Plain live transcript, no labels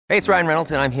Hey, it's Ryan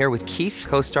Reynolds, and I'm here with Keith,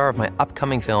 co-star of my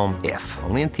upcoming film, If,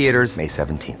 only in theaters May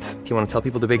 17th. Do you want to tell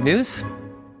people the big news?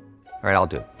 All right,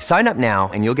 I'll do it. Sign up now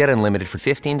and you'll get unlimited for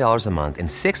 $15 a month and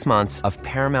 6 months of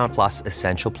Paramount Plus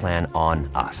Essential Plan on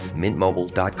us.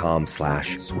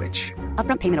 MintMobile.com/switch.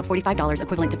 Upfront payment of $45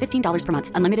 equivalent to $15 per month.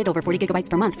 Unlimited over 40 gigabytes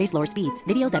per month. Face lower speeds.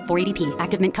 Videos at 480p.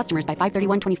 Active Mint customers by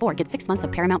 531.24 get 6 months of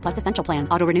Paramount Plus Essential Plan.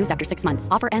 Auto renews after 6 months.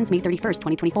 Offer ends May 31st,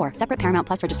 2024. Separate Paramount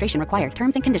Plus registration required.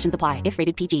 Terms and conditions apply if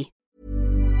rated PG.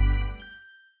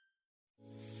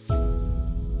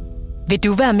 Vil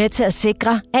du være med til at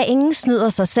sikre, at ingen snyder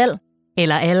sig selv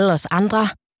eller alle os andre?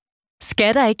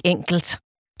 Skat er ikke enkelt.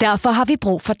 Derfor har vi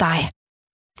brug for dig.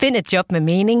 Find et job med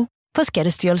mening på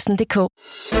skattestyrelsen.dk.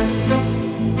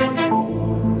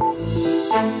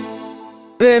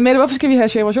 Mette, hvorfor skal vi have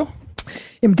Chèvre Show?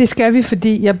 Jamen det skal vi,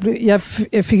 fordi jeg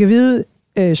fik at vide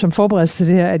som forberedelse til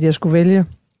det her, at jeg skulle vælge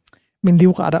min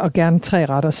livretter og gerne 3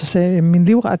 retter. Så sagde jeg, at min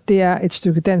livret, det er et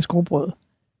stykke dansk rugbrød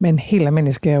med en helt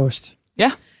almindelig skæreost.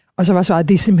 Ja. Og så var svaret,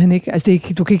 det er simpelthen ikke, altså det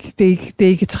er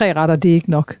ikke 3 retter, det er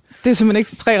ikke nok. Det er simpelthen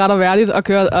ikke 3 retter værdigt at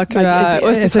køre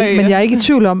ost i 3. Men jeg er ikke i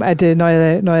tvivl om, at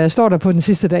når jeg står der på den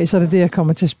sidste dag, så er det det, jeg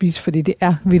kommer til at spise, fordi det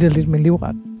er vitterligt min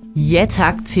livret. Ja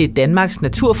tak til Danmarks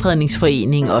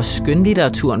Naturfredningsforening og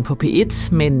skønlitteraturen på P1,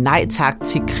 men nej tak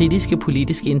til kritiske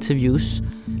politiske interviews.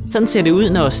 Sådan ser det ud,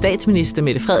 når statsminister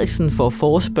Mette Frederiksen får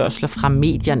forespørgsler fra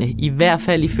medierne, i hvert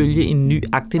fald ifølge en ny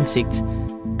aktindsigt.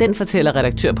 Den fortæller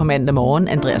redaktør på Mandag Morgen,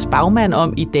 Andreas Baumann,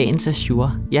 om i dagens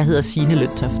Azure. Jeg hedder Signe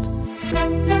Løntoft.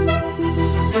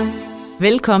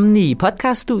 Velkommen i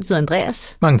podcaststudiet,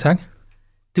 Andreas. Mange tak.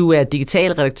 Du er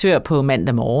digital redaktør på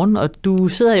Mandag Morgen, og du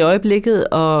sidder i øjeblikket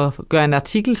og gør en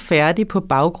artikel færdig på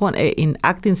baggrund af en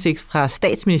aktindsigt fra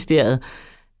Statsministeriet.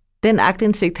 Den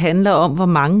aktindsigt handler om, hvor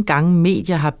mange gange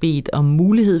medier har bedt om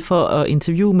mulighed for at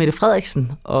interviewe Mette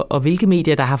Frederiksen, og hvilke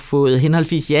medier, der har fået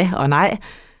henholdsvis ja og nej.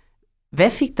 Hvad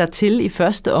fik dig til i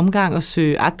første omgang at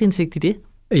søge aktindsigt i det?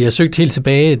 Jeg søgte helt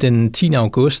tilbage den 10.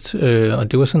 august,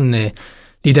 og det var sådan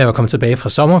lige da jeg var kommet tilbage fra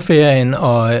sommerferien,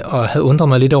 og havde undret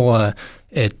mig lidt over,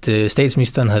 at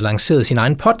statsministeren havde lanceret sin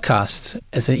egen podcast.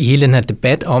 Altså i hele den her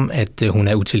debat om, at hun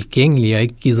er utilgængelig og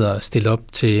ikke gider at stille op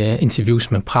til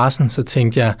interviews med pressen, så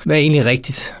tænkte jeg, hvad er egentlig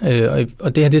rigtigt?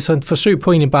 Og det her det er så et forsøg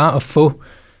på egentlig bare at få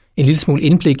en lille smule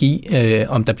indblik i,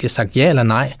 om der bliver sagt ja eller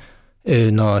nej,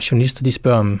 når journalister de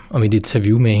spørger om et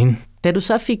interview med hende. Da du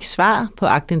så fik svar på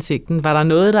aktindsigten, var der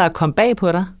noget, der kom bag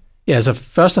på dig? Ja, altså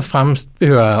først og fremmest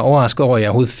behøver jeg overrasket over, at jeg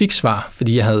overhovedet fik svar,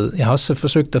 fordi jeg har også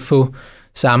forsøgt at få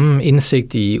samme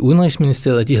indsigt i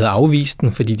Udenrigsministeriet. De havde afvist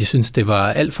den, fordi de syntes, det var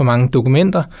alt for mange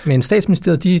dokumenter. Men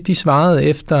Statsministeriet, de svarede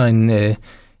efter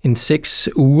en 6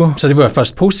 uger. Så det var jeg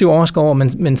først positivt overrasket over,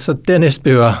 men så dernæst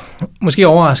blev jeg måske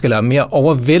overrasket eller mere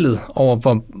overvældet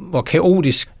over, hvor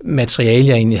kaotisk materiale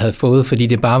jeg egentlig havde fået, fordi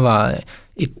det bare var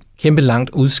et kæmpe langt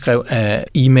udskrev af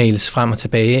e-mails frem og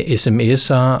tilbage,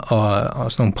 sms'er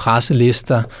og sådan nogle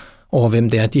presselister over hvem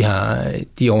det er,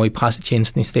 de over i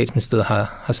pressetjenesten i Statsministeriet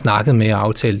har snakket med og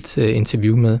aftalt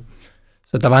interview med.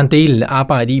 Så der var en del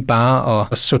arbejde i bare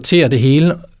at sortere det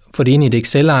hele, få det ind i et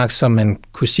Excel-ark, så man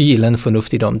kunne sige et eller andet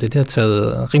fornuftigt om det. Det har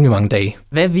taget rimelig mange dage.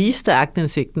 Hvad viste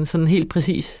aktindsigten sådan helt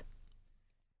præcis?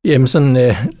 Jamen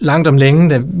sådan langt om længe,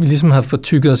 da vi ligesom har fået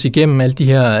tykket os igennem alle de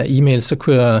her e-mails, så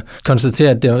kunne jeg konstatere,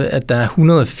 at der er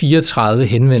 134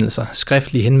 henvendelser,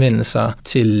 skriftlige henvendelser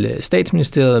til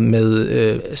Statsministeriet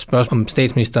med spørgsmål, om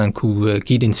statsministeren kunne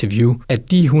give et interview.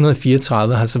 At de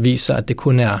 134 har så vist sig, at det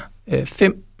kun er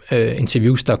 5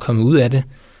 interviews, der er kommet ud af det.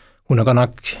 Hun har godt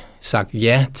nok sagt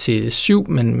ja til 7,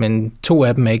 men 2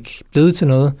 af dem er ikke blevet til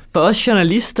noget. For os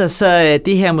journalister, så er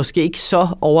det her måske ikke så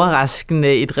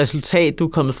overraskende et resultat, du er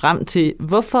kommet frem til.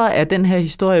 Hvorfor er den her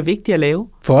historie vigtig at lave?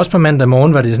 For os på Mandag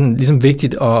Morgen var det sådan, ligesom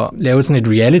vigtigt at lave sådan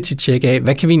et reality-check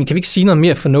af, kan vi ikke sige noget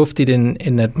mere fornuftigt,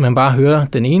 end at man bare hører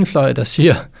den ene fløj, der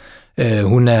siger,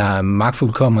 hun er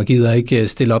magtfuldkommen og gider ikke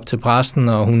stille op til pressen,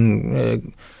 og hun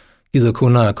gider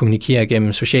kun at kommunikere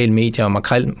gennem sociale medier og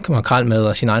makrelmad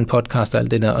og sin egen podcast og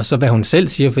alt det der. Og så hvad hun selv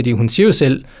siger, fordi hun siger jo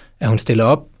selv, at hun stiller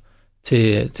op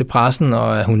til pressen,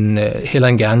 og at hun heller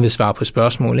end gerne vil svare på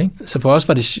spørgsmål. Ikke? Så for os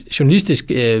var det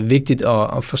journalistisk vigtigt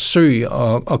at forsøge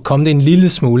at komme det en lille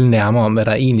smule nærmere om, hvad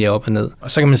der egentlig er op og ned.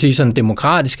 Og så kan man sige, sådan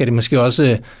demokratisk er det måske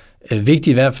også vigtigt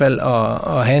i hvert fald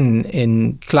at have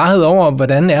en klarhed over,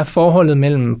 hvordan er forholdet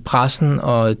mellem pressen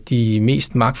og de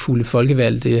mest magtfulde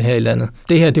folkevalgte her i landet.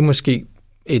 Det her det er måske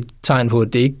et tegn på,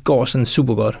 at det ikke går sådan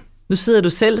super godt. Nu sidder du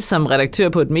selv som redaktør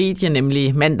på et medie,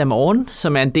 nemlig Mandag Morgen,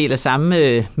 som er en del af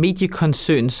samme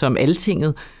mediekoncern som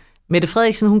Altinget. Mette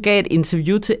Frederiksen hun gav et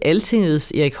interview til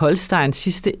Altingets Erik Holstein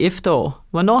sidste efterår.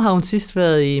 Hvornår har hun sidst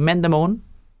været i Mandag Morgen?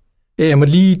 Jeg må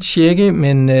lige tjekke,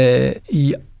 men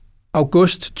i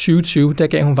august 2020, der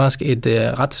gav hun faktisk et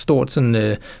ret stort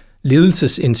sådan,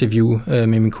 ledelsesinterview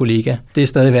med min kollega. Det er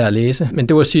stadig værd at læse, men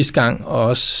det var sidste gang, og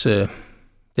også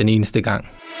den eneste gang.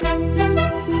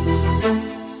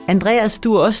 Andreas,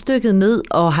 du er også dykket ned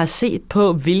og har set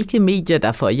på, hvilke medier,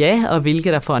 der får ja, og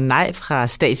hvilke, der får nej fra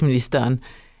statsministeren.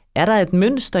 Er der et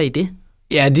mønster i det?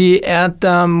 Ja, det er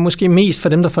der måske mest for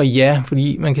dem, der får ja,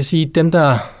 fordi man kan sige, at dem,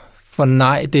 der får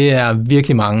nej, det er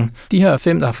virkelig mange. De her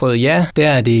 5, der har fået ja, der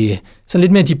er det sådan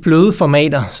lidt mere de bløde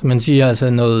formater, som man siger, altså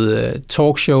noget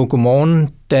talkshow, Godmorgen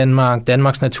Danmark,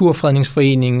 Danmarks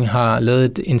Naturfredningsforening har lavet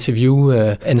et interview.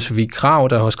 Anne-Sophie Krag,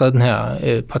 der har skrevet den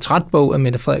her portrætbog af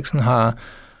Mette Frederiksen, har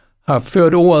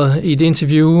ført ordet i det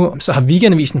interview. Så har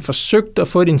Weekendavisen forsøgt at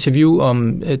få et interview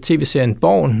om tv-serien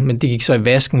Borgen, men det gik så i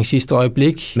vasken i sidste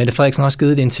øjeblik. Mette Frederiksen har også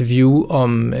givet et interview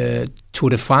om Tour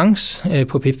de France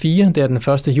på P4, det er den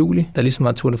 1. juli, der ligesom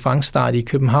var Tour de France start i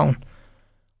København.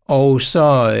 Og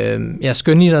så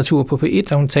skønlitteratur på P1,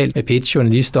 der hun talt med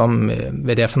P1-journalist om,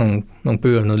 hvad det er for nogle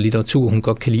bøger, noget litteratur, hun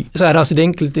godt kan lide. Så er der også et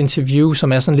enkelt interview,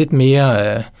 som er sådan lidt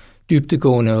mere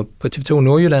dybdegående på TV2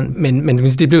 Nordjylland, men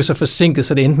det blev så forsinket,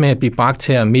 så det endte med at blive bragt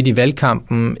her midt i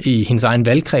valgkampen i hendes egen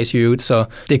valgkreds i øvrigt, så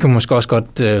det kan man måske også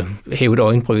godt hæve et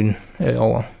øjenbryn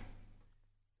over.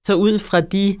 Så ud fra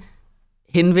de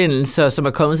henvendelser, som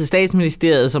er kommet til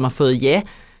statsministeriet, som har fået ja,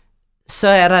 så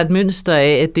er der et mønster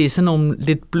af, at det er sådan nogle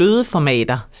lidt bløde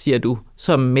formater, siger du,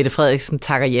 som Mette Frederiksen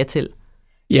takker ja til.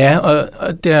 Ja, og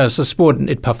det har jeg så spurgt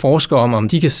et par forskere om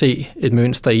de kan se et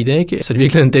mønster i det, ikke? Så det er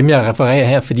virkelig dem, jeg refererer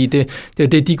her, fordi det er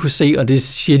det, de kunne se, og det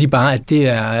siger de bare, at det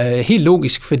er helt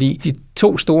logisk, fordi de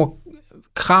 2 store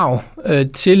krav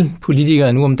til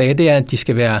politikere nu om dagen, det er, at de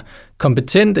skal være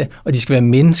kompetente, og de skal være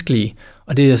menneskelige.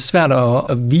 Og det er svært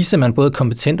at vise, at man både er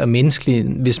kompetent og menneskelig,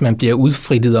 hvis man bliver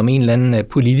udfrittet om en eller anden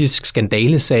politisk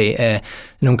skandalesag af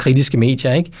nogle kritiske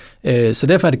medier, ikke? Så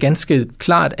derfor er det ganske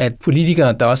klart, at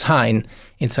politikere, der også har en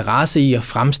interesse i at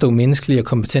fremstå menneskelige og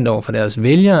kompetente over for deres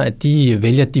vælgere, at de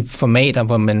vælger de formater,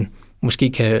 hvor man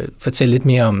måske kan fortælle lidt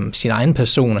mere om sin egen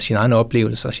person og sin egen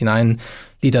oplevelse og sin egen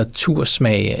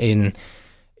litteratursmag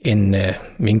end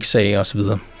minksag osv.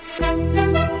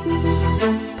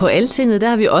 På Altinget, der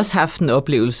har vi også haft en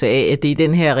oplevelse af, at det i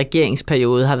den her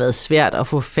regeringsperiode har været svært at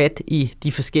få fat i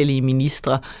de forskellige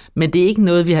ministre. Men det er ikke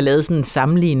noget, vi har lavet sådan en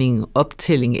sammenligning,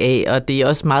 optælling af, og det er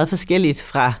også meget forskelligt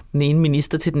fra den ene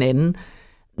minister til den anden.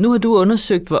 Nu har du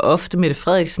undersøgt, hvor ofte Mette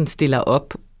Frederiksen stiller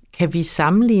op. Kan vi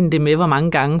sammenligne det med, hvor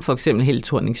mange gange for eksempel Helle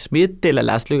Thorning-Schmidt eller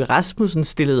Lars Løkke Rasmussen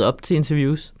stillede op til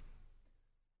interviews?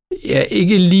 Ja,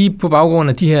 ikke lige på baggrund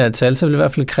af de her tal, så vil det i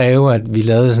hvert fald kræve, at vi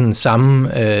lavede sådan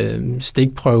samme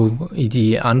stikprøve i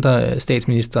de andre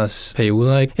statsministers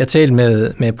perioder. Ikke? Jeg talte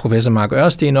med professor Mark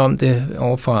Ørsten om det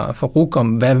over fra RUC, om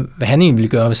hvad han egentlig ville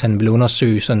gøre, hvis han ville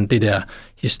undersøge sådan det der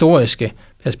historiske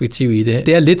perspektiv i det.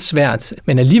 Det er lidt svært,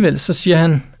 men alligevel så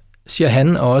siger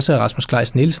han og også Rasmus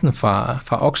Kleis Nielsen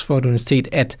fra Oxford Universitet,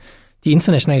 at de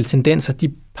internationale tendenser, de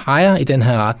peger i den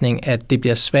her retning, at det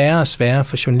bliver sværere og sværere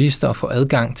for journalister at få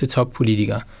adgang til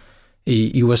toppolitikere.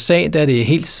 I USA, der er det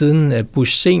helt siden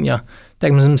Bush senior, der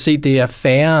kan man simpelthen se, at det er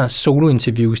færre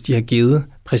solointerviews, de har givet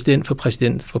præsident for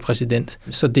præsident.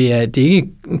 Så det er ikke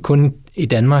kun i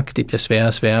Danmark, det bliver sværere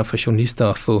og sværere for journalister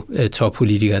at få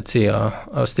toppolitikere til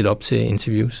at stille op til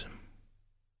interviews.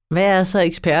 Hvad er så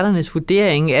eksperternes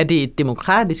vurdering? Er det et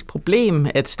demokratisk problem,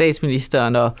 at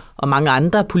statsministeren og mange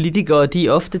andre politikere, de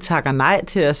ofte takker nej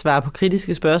til at svare på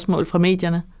kritiske spørgsmål fra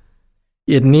medierne?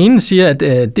 Ja, den ene siger, at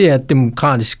det er et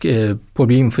demokratisk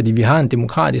problem, fordi vi har en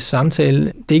demokratisk samtale.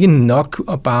 Det er ikke nok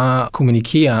at bare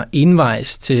kommunikere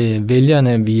envejs til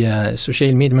vælgerne via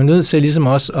sociale medier. Man er nødt til ligesom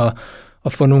også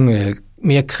at få nogle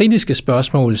mere kritiske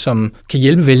spørgsmål, som kan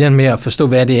hjælpe vælgerne med at forstå,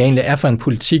 hvad det egentlig er for en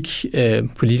politik,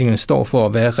 politikerne står for, og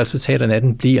hvad resultaterne af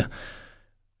den bliver.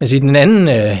 Altså, den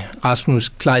anden, Rasmus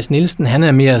Kleis Nielsen, han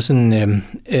er mere sådan,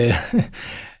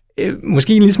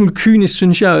 måske en lille smule kynisk,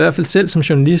 synes jeg, i hvert fald selv som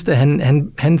journalist, at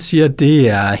han siger, at det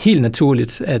er helt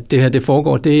naturligt, at det her det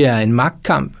foregår. Det er en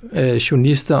magtkamp,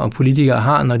 journalister og politikere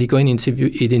har, når de går ind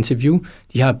i et interview.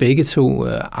 De har begge to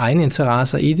egne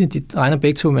interesser i det. De regner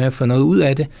begge to med at få noget ud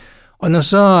af det. Og når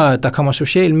så der kommer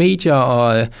sociale medier,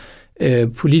 og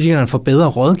politikerne får bedre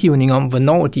rådgivning om,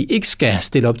 hvornår de ikke skal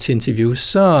stille op til interviews,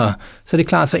 så er det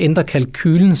klart, så ændrer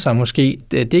kalkylen sig måske.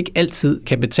 Det ikke altid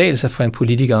kan betale sig for en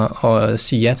politiker at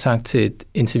sige ja tak til et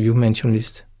interview med en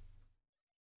journalist.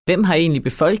 Hvem har egentlig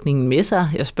befolkningen med sig?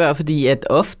 Jeg spørger, fordi at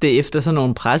ofte efter sådan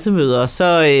nogle pressemøder,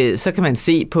 så kan man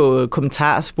se på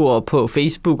kommentarspor på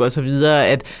Facebook og så videre,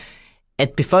 at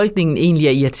befolkningen egentlig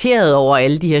er irriteret over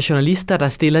alle de her journalister, der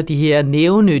stiller de her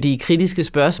nævenyttige kritiske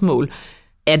spørgsmål.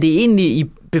 Er det egentlig i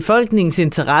befolkningens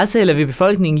interesse, eller vil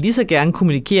befolkningen lige så gerne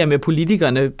kommunikere med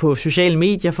politikerne på sociale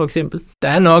medier for eksempel? Der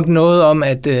er nok noget om,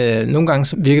 at nogle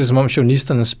gange virker det som om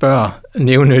journalisterne spørger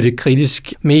nævnyttigt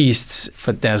kritisk mest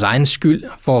for deres egen skyld,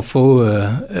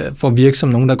 for at virke som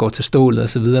nogen, der går til stålet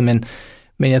osv.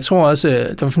 Men jeg tror også,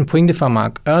 der var en pointe fra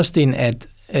Mark Ørsten, at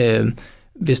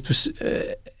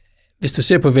hvis du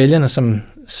ser på vælgerne som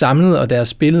samlet og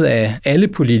deres billede af alle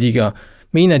politikere,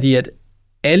 mener de, at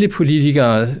alle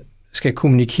politikere skal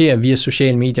kommunikere via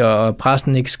sociale medier, og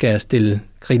pressen ikke skal stille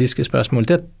kritiske spørgsmål.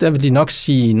 Der vil de nok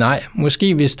sige nej.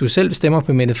 Måske hvis du selv stemmer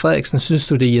på Mette Frederiksen, synes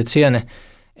du det er irriterende,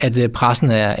 at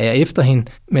pressen er efter hende.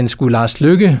 Men skulle Lars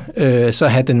Løkke så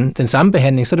have den samme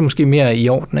behandling, så er det måske mere i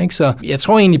orden. Ikke? Så jeg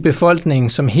tror egentlig, befolkningen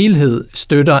som helhed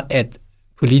støtter, at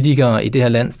politikere i det her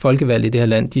land, folkevalgte i det her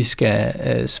land, de skal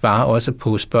svare også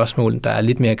på spørgsmål, der er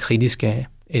lidt mere kritiske,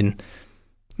 end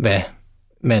hvad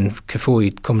man kan få i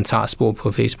et kommentarspor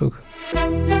på Facebook.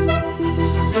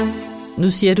 Nu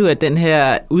siger du, at den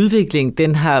her udvikling,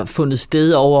 den har fundet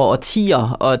sted over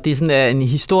årtier, og det er sådan en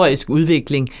historisk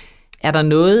udvikling. Er der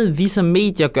noget, vi som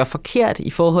medier gør forkert i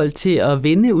forhold til at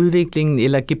vende udviklingen,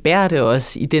 eller gebære det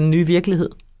os i den nye virkelighed?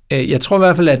 Jeg tror i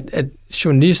hvert fald, at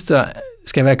journalister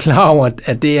skal være klar over,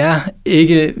 at det er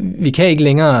ikke, vi har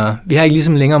ikke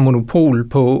ligesom længere monopol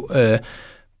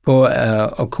på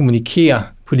at kommunikere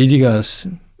politikers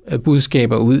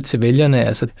budskaber ud til vælgerne.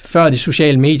 Altså, før de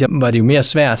sociale medier var det jo mere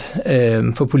svært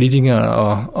for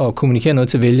politikere at kommunikere noget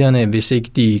til vælgerne, hvis ikke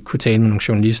de kunne tale med nogle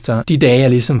journalister. De dage er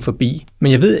ligesom forbi.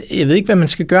 Men jeg ved ikke, hvad man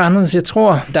skal gøre anderledes. Jeg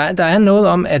tror, der er noget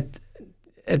om, at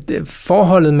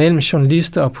forholdet mellem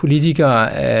journalister og politikere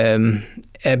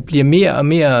bliver mere og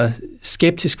mere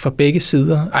skeptisk fra begge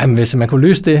sider. Ej, men hvis man kunne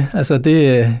løse det, altså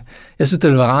jeg synes, det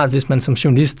ville være rart, hvis man som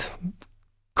journalist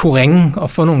kunne ringe og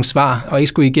få nogle svar, og ikke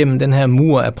skulle igennem den her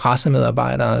mur af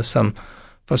pressemedarbejdere, som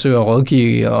forsøger at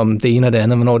rådgive om det ene og det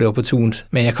andet, hvornår det er opportunt.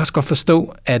 Men jeg kan også godt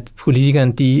forstå, at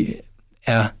politikerne, de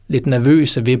er lidt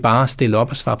nervøse ved bare at stille op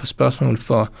og svare på spørgsmål,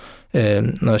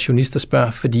 når journalister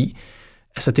spørger, fordi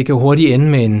altså, det kan jo hurtigt ende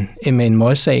med en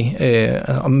møgssag,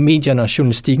 og medierne og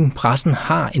journalistikken, pressen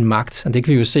har en magt, og det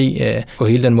kan vi jo se på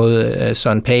hele den måde.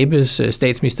 Søren Papes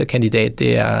statsministerkandidat,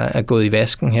 det er gået i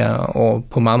vasken her over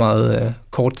på meget, meget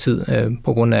kort tid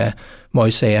på grund af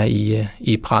møgssager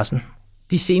i pressen.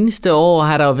 De seneste år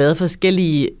har der jo været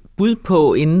forskellige bud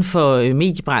på inden for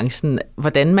mediebranchen,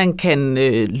 hvordan man kan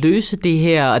løse det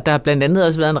her, og der har blandt andet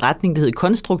også været en retning, der hedder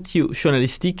konstruktiv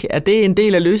journalistik. Er det en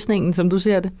del af løsningen, som du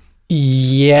ser det?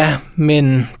 Ja,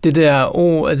 men det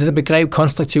der begreb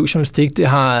konstruktiv journalistik,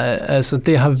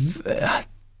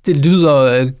 det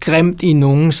lyder grimt i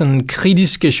nogle sådan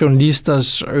kritiske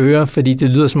journalisters ører, fordi det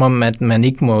lyder som om, at man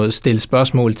ikke må stille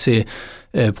spørgsmål til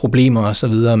problemer og så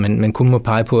videre, men man kun må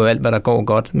pege på alt, hvad der går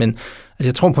godt. Men altså,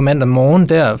 jeg tror på mandag morgen,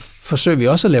 der forsøger vi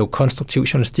også at lave konstruktiv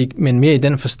journalistik, men mere i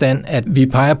den forstand, at vi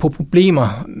peger på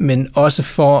problemer, men også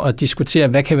for at diskutere,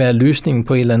 hvad kan være løsningen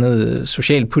på et eller andet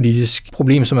socialpolitisk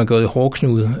problem, som er gået i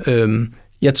hårdknude.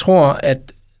 Jeg tror, at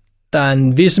der er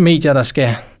en visse medier, der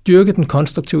skal dyrke den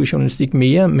konstruktive journalistik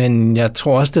mere, men jeg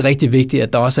tror også, det er rigtig vigtigt,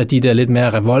 at der også er de der lidt mere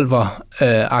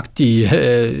revolver-agtige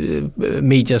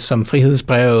medier som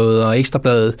Frihedsbrevet og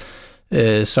Ekstrabladet,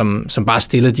 som bare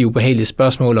stiller de ubehagelige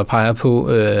spørgsmål og peger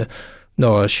på,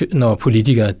 når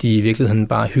politikere de i virkeligheden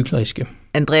bare er hykleriske.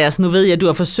 Andreas, nu ved jeg, at du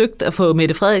har forsøgt at få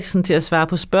Mette Frederiksen til at svare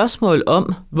på spørgsmål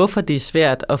om, hvorfor det er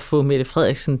svært at få Mette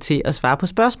Frederiksen til at svare på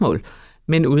spørgsmål,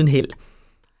 men uden held.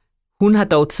 Hun har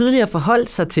dog tidligere forholdt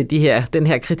sig til den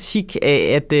her kritik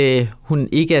af, at hun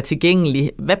ikke er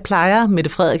tilgængelig. Hvad plejer Mette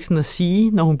Frederiksen at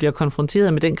sige, når hun bliver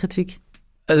konfronteret med den kritik?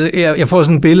 Altså, jeg får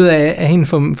sådan et billede af hende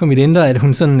for mit indre, at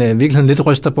hun sådan virkelig lidt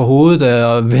ryster på hovedet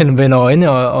og vender øjne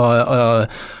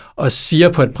og siger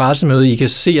på et pressemøde, I kan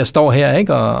se, at jeg står her,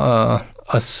 ikke?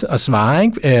 Og svarer,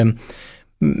 ikke?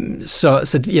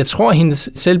 Så jeg tror, at hendes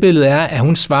selvbillede er, at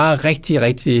hun svarer rigtig,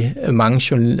 rigtig mange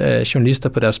journalister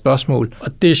på deres spørgsmål.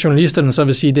 Og det journalisterne så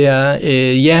vil sige, det er,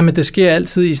 ja, men det sker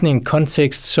altid i sådan en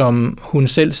kontekst, som hun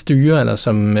selv styrer, eller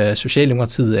som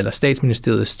Socialdemokratiet eller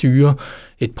Statsministeriet styrer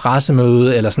et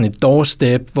pressemøde, eller sådan et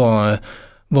doorstep,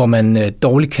 hvor man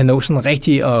dårligt kan nå sådan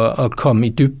rigtigt at komme i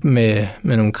dybden med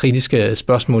nogle kritiske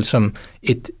spørgsmål, som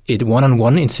et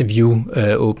one-on-one interview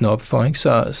åbner op for. Ikke?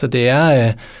 Så det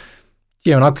er...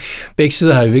 De er jo nok, begge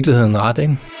sider har i virkeligheden ret,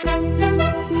 ikke?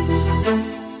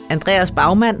 Andreas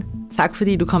Baumann, tak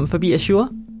fordi du kom forbi Azure.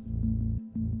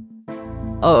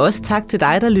 Og også tak til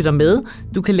dig, der lytter med.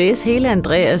 Du kan læse hele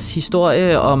Andreas'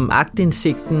 historie om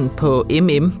aktindsigten på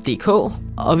mm.dk.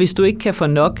 Og hvis du ikke kan få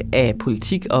nok af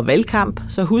politik og valgkamp,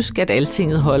 så husk, at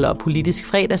Altinget holder politisk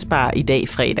fredagsbar i dag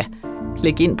fredag.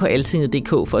 Klik ind på altinget.dk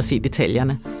for at se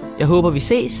detaljerne. Jeg håber, vi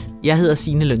ses. Jeg hedder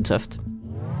Signe Løntoft.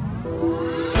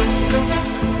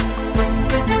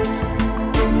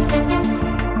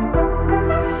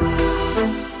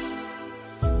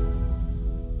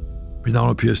 Mit navn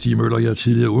er Per Stig Møller, jeg er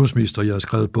tidligere udenrigsminister. Jeg har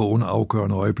skrevet bogen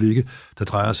Afgørende øjeblikke, der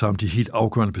drejer sig om de helt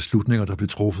afgørende beslutninger, der blev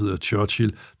truffet af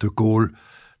Churchill, de Gaulle,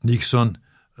 Nixon,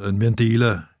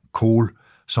 Mandela, Kohl,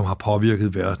 som har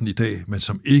påvirket verden i dag, men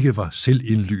som ikke var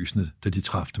selvindlysende, da de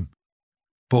traf dem.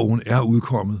 Bogen er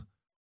udkommet.